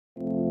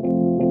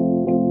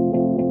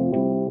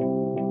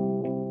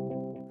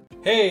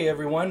Hey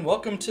everyone,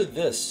 welcome to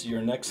this,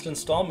 your next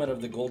installment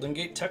of the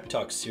GoldenGate Tech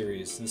Talk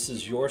series. This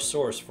is your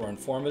source for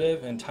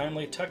informative and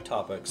timely tech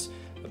topics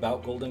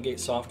about GoldenGate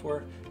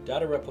software,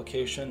 data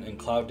replication, and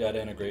cloud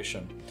data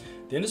integration.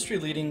 The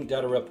industry-leading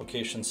data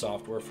replication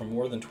software for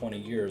more than 20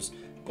 years,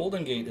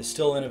 GoldenGate is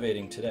still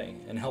innovating today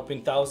and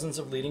helping thousands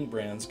of leading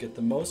brands get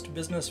the most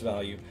business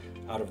value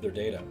out of their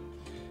data.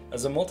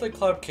 As a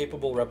multi-cloud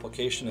capable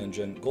replication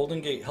engine,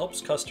 GoldenGate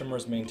helps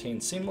customers maintain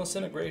seamless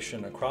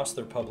integration across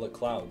their public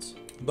clouds.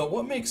 But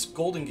what makes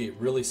GoldenGate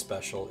really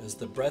special is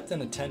the breadth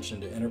and attention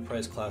to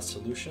enterprise-class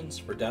solutions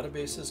for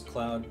databases,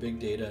 cloud, big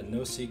data,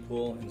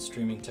 NoSQL, and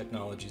streaming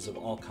technologies of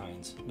all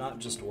kinds, not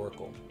just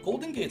Oracle.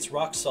 GoldenGate's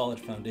rock-solid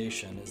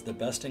foundation is the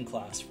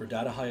best-in-class for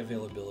data high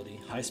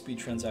availability, high-speed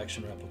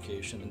transaction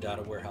replication, and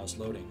data warehouse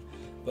loading.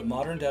 But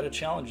modern data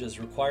challenges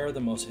require the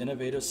most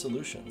innovative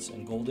solutions,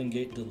 and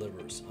GoldenGate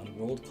delivers on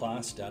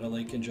world-class data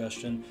lake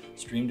ingestion,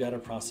 stream data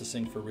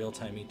processing for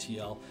real-time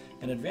ETL,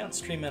 and advanced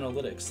stream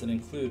analytics that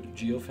include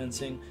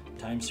geofencing,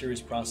 time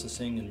series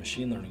processing, and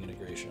machine learning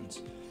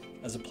integrations.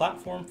 As a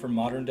platform for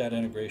modern data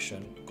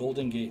integration,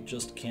 GoldenGate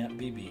just can't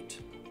be beat.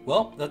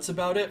 Well, that's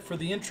about it for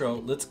the intro.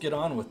 Let's get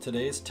on with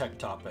today's tech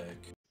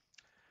topic.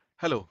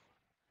 Hello,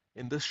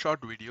 in this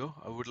short video,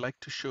 I would like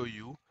to show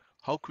you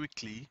how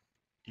quickly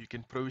you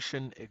can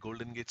provision a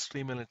GoldenGate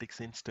Stream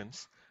Analytics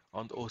instance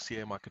on the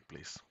OCI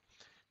marketplace.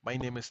 My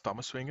name is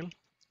Thomas Wengel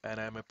and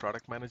I am a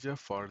product manager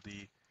for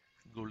the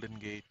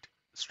GoldenGate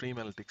Stream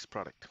Analytics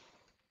product.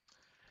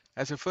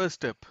 As a first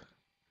step,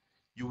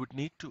 you would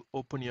need to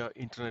open your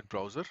internet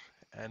browser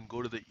and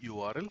go to the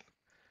URL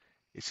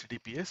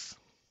https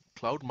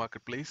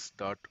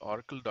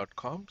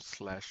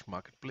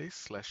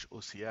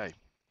cloudmarketplace.oracle.com/marketplace/OCI.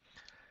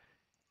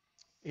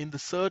 In the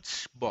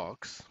search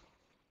box,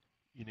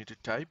 you need to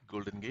type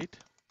GoldenGate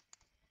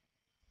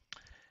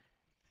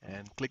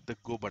and click the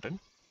Go button.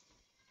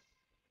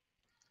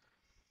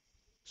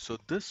 So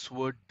this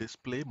would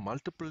display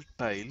multiple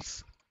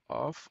tiles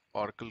of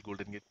Oracle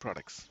GoldenGate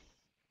products.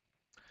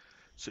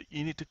 So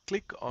you need to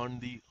click on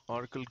the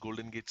Oracle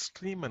GoldenGate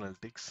Stream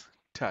Analytics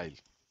tile.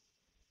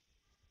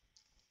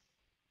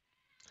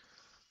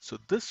 So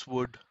this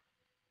would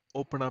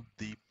open up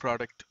the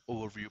product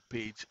overview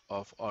page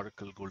of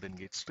Oracle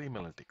GoldenGate Stream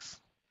Analytics.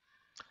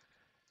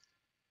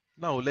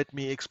 Now let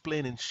me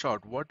explain in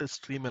short what is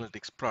Stream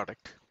Analytics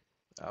product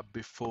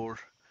before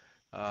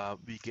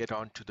we get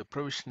on to the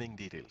provisioning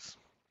details.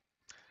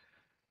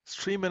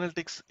 Stream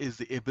analytics is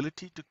the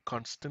ability to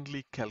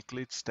constantly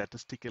calculate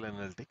statistical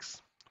analytics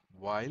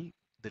while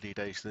the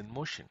data is in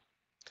motion.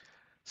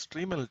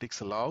 Stream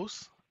analytics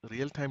allows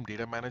real-time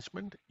data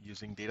management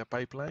using data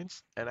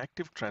pipelines and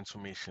active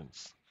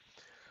transformations,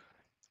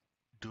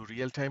 do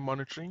real-time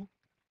monitoring,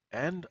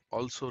 and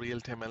also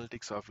real-time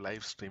analytics of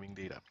live streaming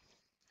data.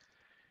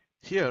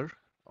 Here,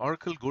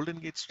 Oracle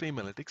GoldenGate Stream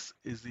Analytics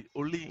is the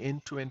only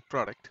end-to-end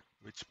product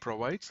which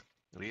provides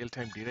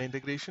real-time data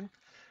integration,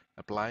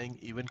 applying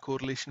event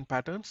correlation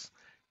patterns,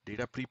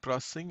 data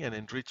pre-processing and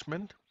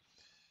enrichment,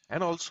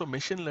 and also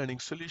machine learning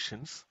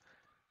solutions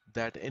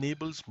that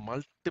enables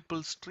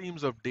multiple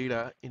streams of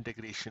data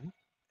integration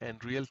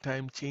and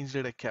real-time change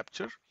data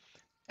capture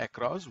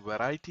across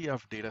variety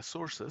of data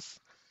sources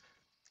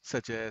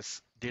such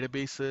as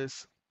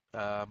databases,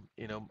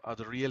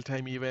 other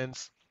real-time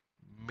events,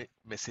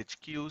 message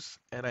queues,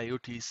 and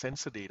IoT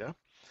sensor data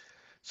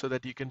so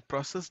that you can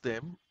process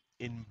them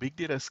in big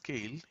data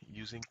scale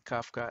using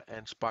Kafka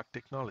and Spark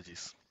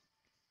technologies.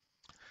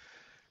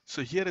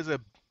 So here is a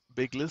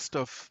big list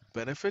of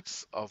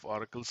benefits of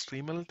Oracle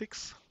Stream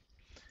Analytics.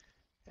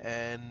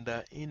 And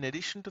in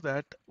addition to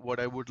that, what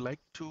I would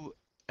like to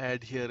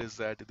add here is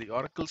that the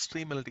Oracle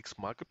Stream Analytics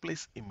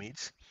Marketplace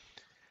image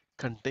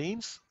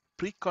contains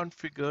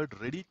pre-configured,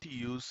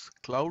 ready-to-use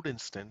cloud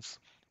instance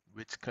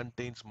which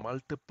contains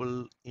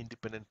multiple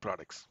independent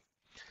products.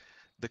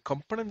 The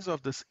components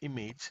of this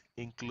image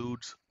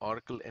includes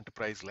Oracle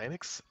Enterprise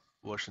Linux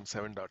version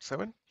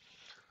 7.7,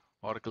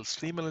 Oracle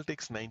Stream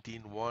Analytics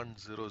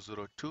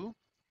 19.1002,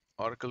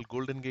 Oracle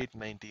GoldenGate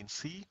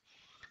 19c,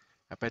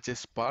 Apache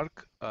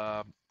Spark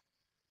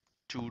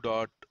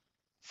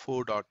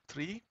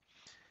 2.4.3,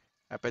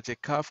 Apache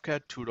Kafka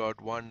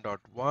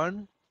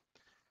 2.1.1,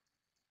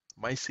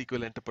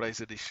 MySQL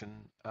Enterprise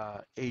Edition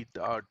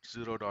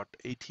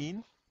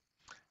 8.0.18,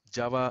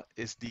 Java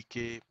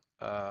SDK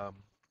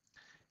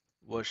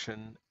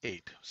version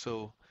 8.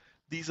 So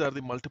these are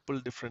the multiple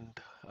different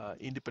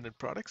independent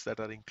products that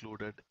are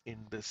included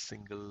in this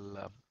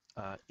single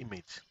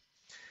image.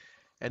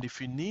 And if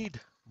you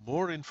need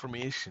more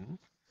information,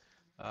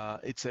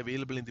 it's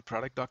available in the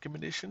product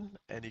documentation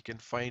and you can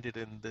find it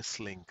in this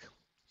link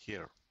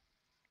here.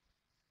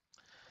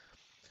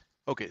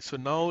 Okay, so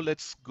now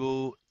let's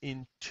go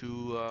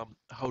into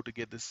how to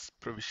get this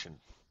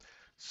provision.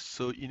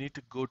 So you need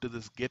to go to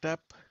this Get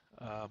App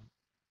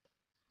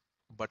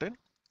button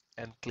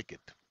and click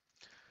it.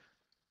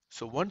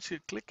 So once you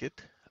click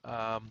it,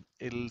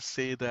 it'll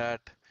say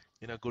that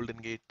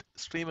GoldenGate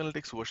Stream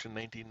Analytics version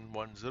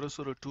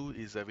 19.1002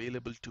 is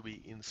available to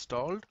be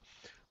installed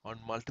on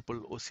multiple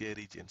OCI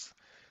regions.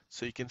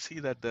 So you can see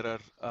that there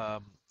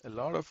are a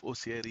lot of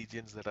OCI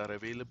regions that are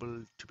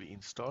available to be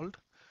installed.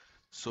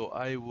 So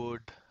I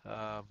would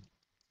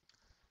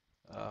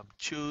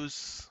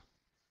choose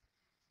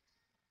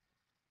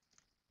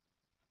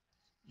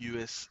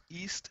US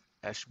East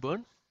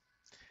Ashburn,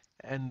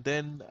 and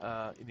then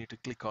you need to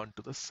click on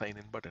to the sign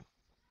in button.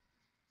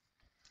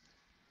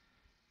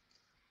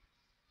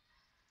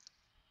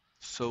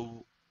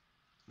 So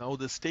now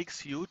this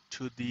takes you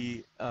to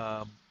the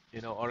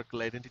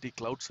Oracle Identity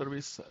Cloud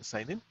Service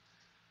sign in.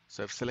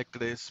 So I've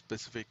selected a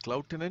specific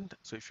cloud tenant.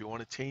 So if you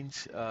want to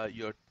change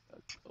your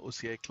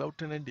OCI cloud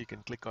tenant, you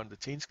can click on the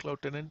change cloud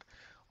tenant.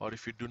 Or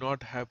if you do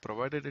not have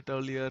provided it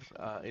earlier,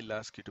 it'll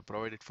ask you to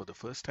provide it for the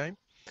first time.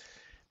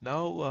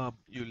 Now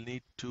you'll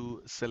need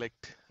to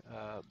select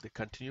the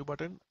continue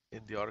button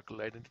in the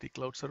Oracle Identity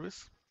Cloud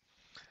Service.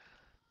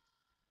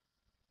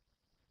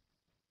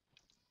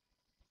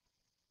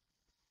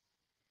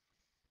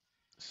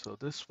 So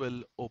this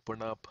will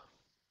open up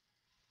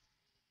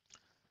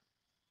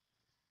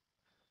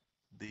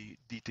the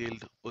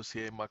detailed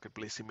OCI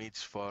marketplace image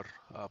for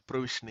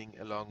provisioning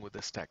along with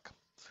the stack.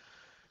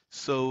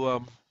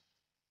 So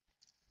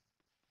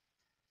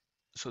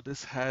so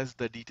this has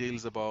the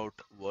details about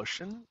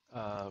version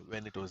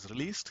when it was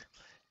released.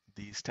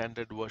 The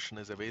standard version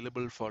is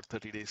available for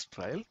 30 days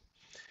trial,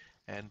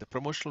 and the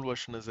promotional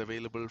version is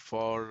available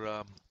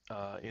for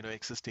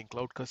existing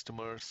cloud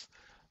customers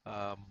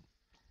um,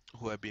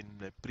 who have been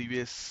a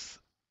previous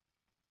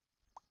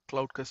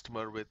cloud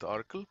customer with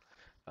Oracle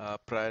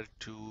prior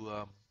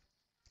to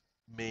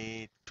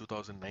May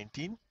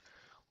 2019,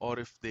 or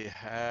if they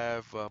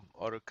have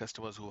Oracle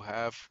customers who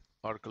have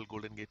Oracle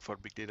GoldenGate for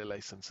Big Data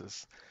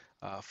licenses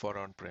for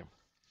on-prem.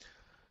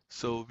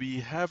 So we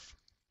have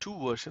two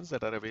versions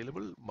that are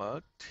available,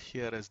 marked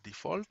here as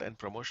default and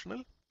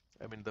promotional.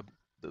 I mean,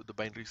 the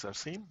binaries are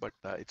same, but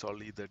it's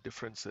only the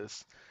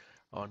differences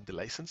on the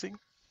licensing.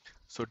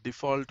 So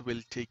default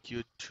will take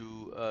you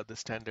to the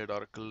standard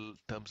Oracle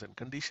terms and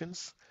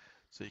conditions.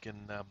 So you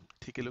can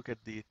take a look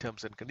at the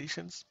terms and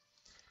conditions.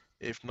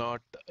 If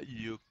not,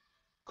 you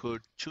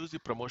could choose the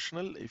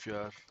promotional if you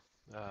are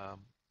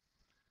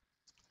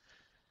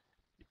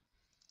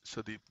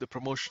so the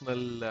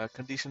promotional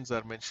conditions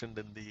are mentioned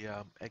in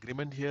the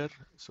agreement here.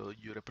 So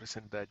you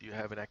represent that you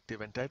have an active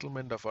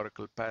entitlement of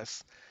Oracle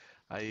Pass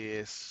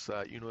IAS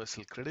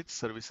Universal Credit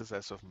services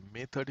as of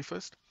May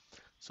 31st.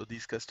 So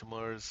these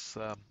customers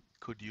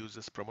could use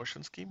this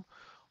promotion scheme,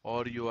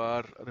 or you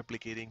are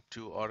replicating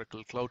to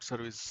Oracle Cloud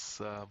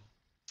Service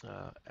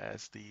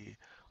as the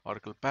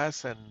Oracle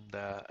Pass and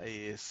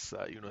IAS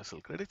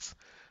Universal Credits.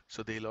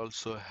 So they'll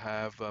also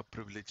have a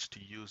privilege to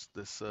use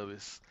this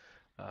service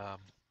um,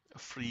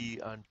 free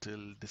until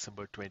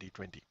December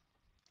 2020.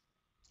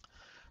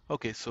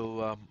 Okay,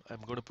 so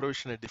I'm going to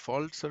provision a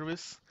default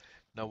service.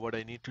 Now what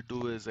I need to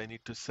do is I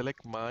need to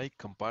select my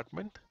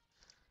compartment.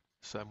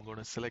 So I'm going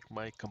to select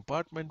my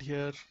compartment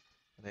here,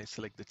 and I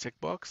select the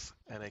checkbox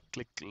and I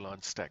click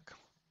Launch Stack.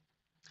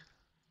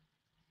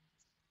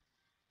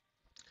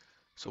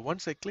 So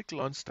once I click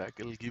Launch Stack,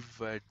 it'll give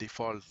a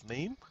default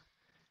name,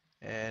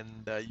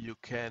 and you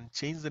can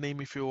change the name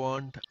if you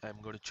want.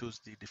 I'm going to choose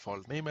the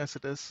default name as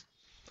it is.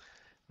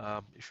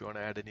 If you want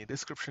to add any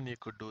description, you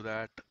could do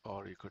that,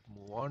 or you could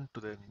move on to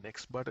the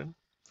next button.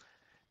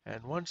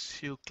 And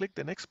once you click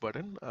the next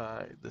button,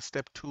 the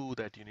step 2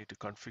 that you need to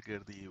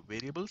configure the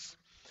variables.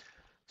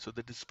 So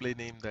the display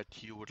name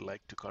that you would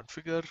like to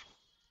configure,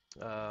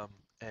 um,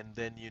 and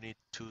then you need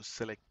to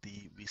select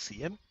the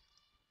VCN.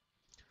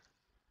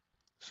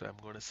 So I'm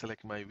going to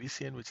select my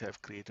VCN, which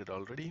I've created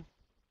already.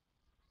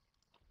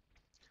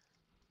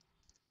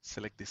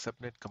 Select the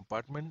subnet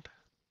compartment,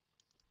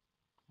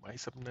 my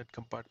subnet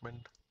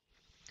compartment,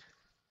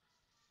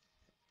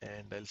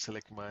 and I'll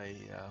select my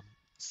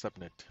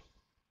subnet.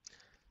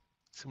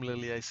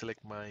 Similarly, I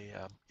select my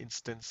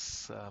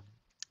instance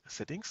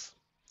settings,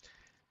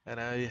 and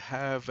I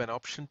have an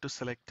option to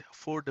select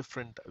 4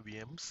 different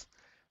VMs.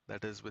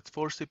 That is with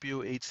 4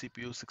 CPU, 8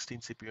 CPU, 16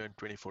 CPU, and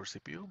 24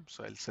 CPU.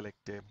 So I'll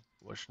select a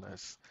version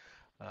as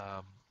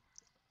um,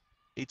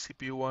 8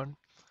 CPU one,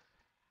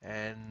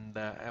 and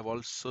I've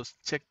also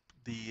checked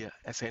the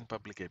assign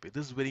public IP.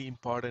 This is very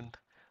important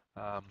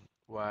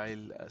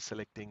while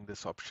selecting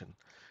this option,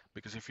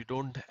 because if you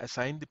don't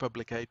assign the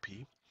public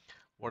IP,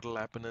 what will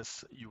happen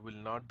is you will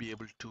not be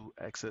able to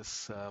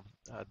access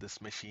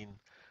this machine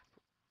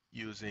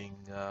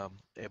using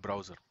a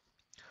browser.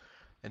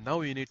 And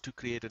now you need to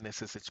create an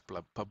SSH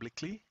public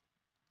key,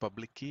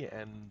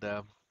 and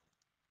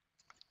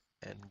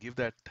give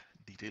that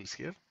details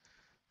here.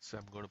 So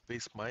I'm going to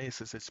paste my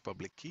SSH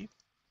public key,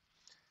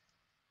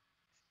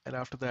 and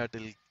after that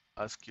it'll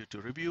ask you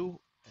to review,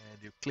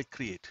 and you click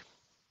create.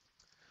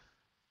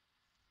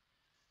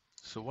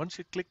 So once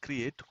you click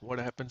create, what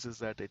happens is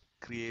that it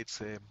creates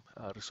a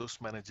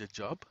resource manager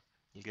job.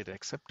 You'll get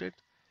accepted,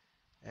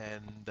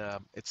 and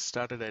it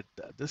started at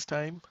this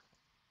time,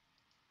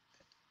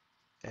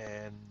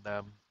 and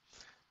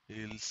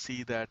you'll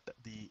see that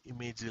the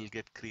image will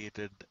get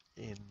created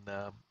in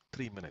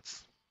 3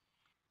 minutes.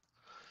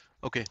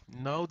 Okay,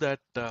 now that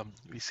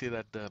we say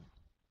that the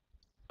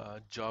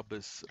job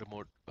is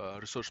remote,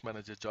 resource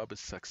manager job is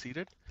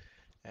succeeded,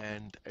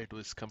 and it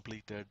was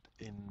completed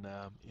in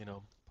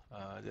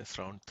just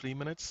around 3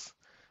 minutes,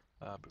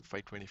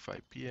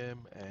 5:25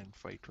 p.m. and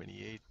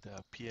 5:28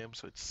 p.m.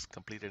 So it's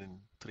completed in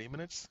 3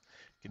 minutes.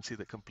 You can see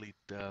the complete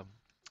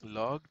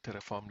log,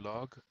 Terraform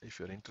log, if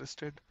you're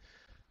interested.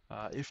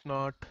 If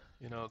not,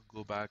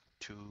 go back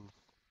to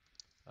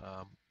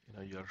um,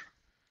 your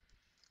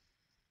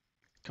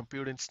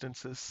compute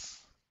instances,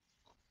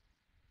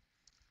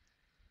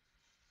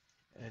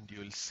 and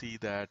you'll see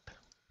that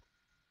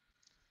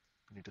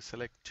you need to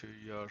select to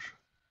your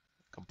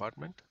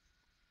compartment.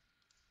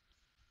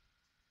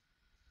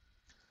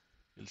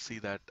 You'll see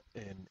that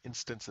an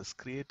instance is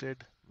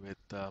created with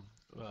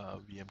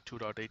VM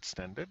 2.8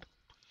 standard.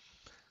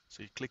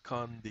 So you click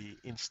on the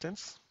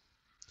instance,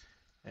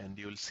 and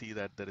you'll see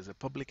that there is a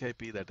public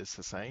IP that is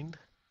assigned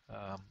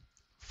um,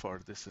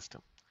 for this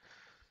system.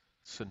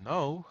 So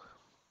now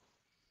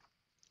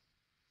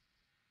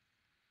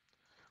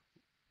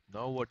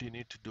what you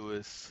need to do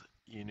is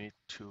you need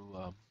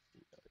to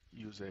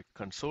use a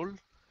console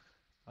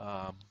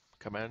um,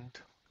 command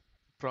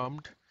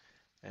prompt,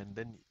 and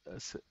then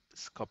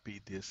copy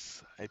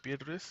this IP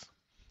address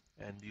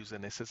and use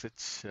an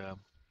SSH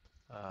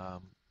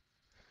um,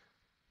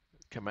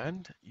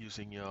 command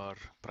using your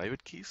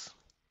private keys.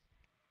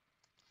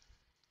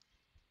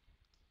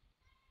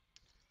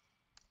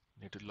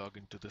 You need to log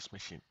into this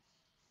machine.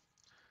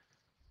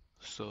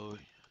 So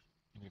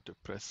you need to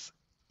press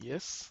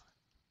yes,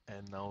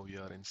 and now we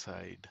are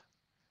inside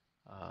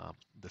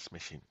this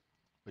machine,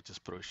 which is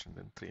provisioned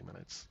in 3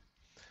 minutes.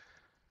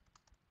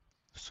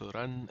 So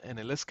run an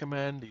ls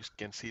command. You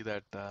can see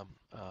that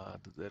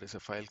there is a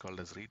file called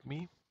as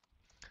readme.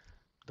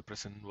 The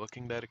present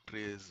working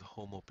directory is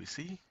home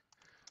OPC.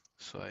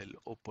 So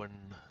I'll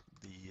open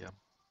the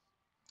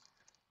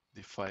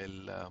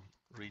file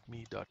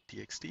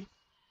readme.txt.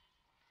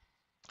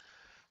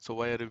 So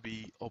why are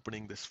we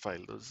opening this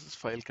file? This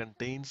file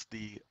contains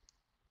the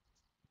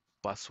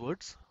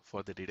passwords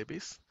for the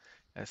database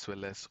as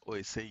well as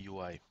OSA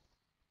UI,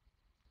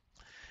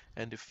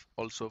 and if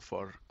also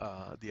for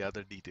the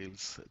other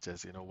details such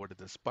as what is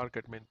the Spark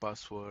admin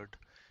password,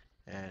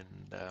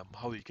 and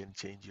how you can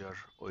change your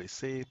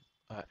OSA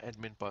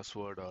admin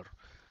password or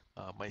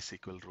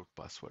MySQL root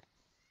password.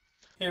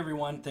 Hey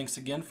everyone, thanks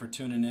again for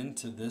tuning in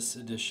to this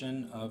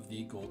edition of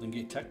the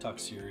GoldenGate Tech Talk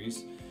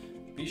series.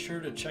 Be sure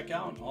to check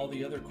out all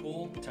the other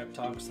cool tech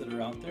talks that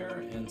are out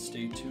there and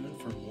stay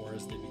tuned for more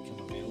as they become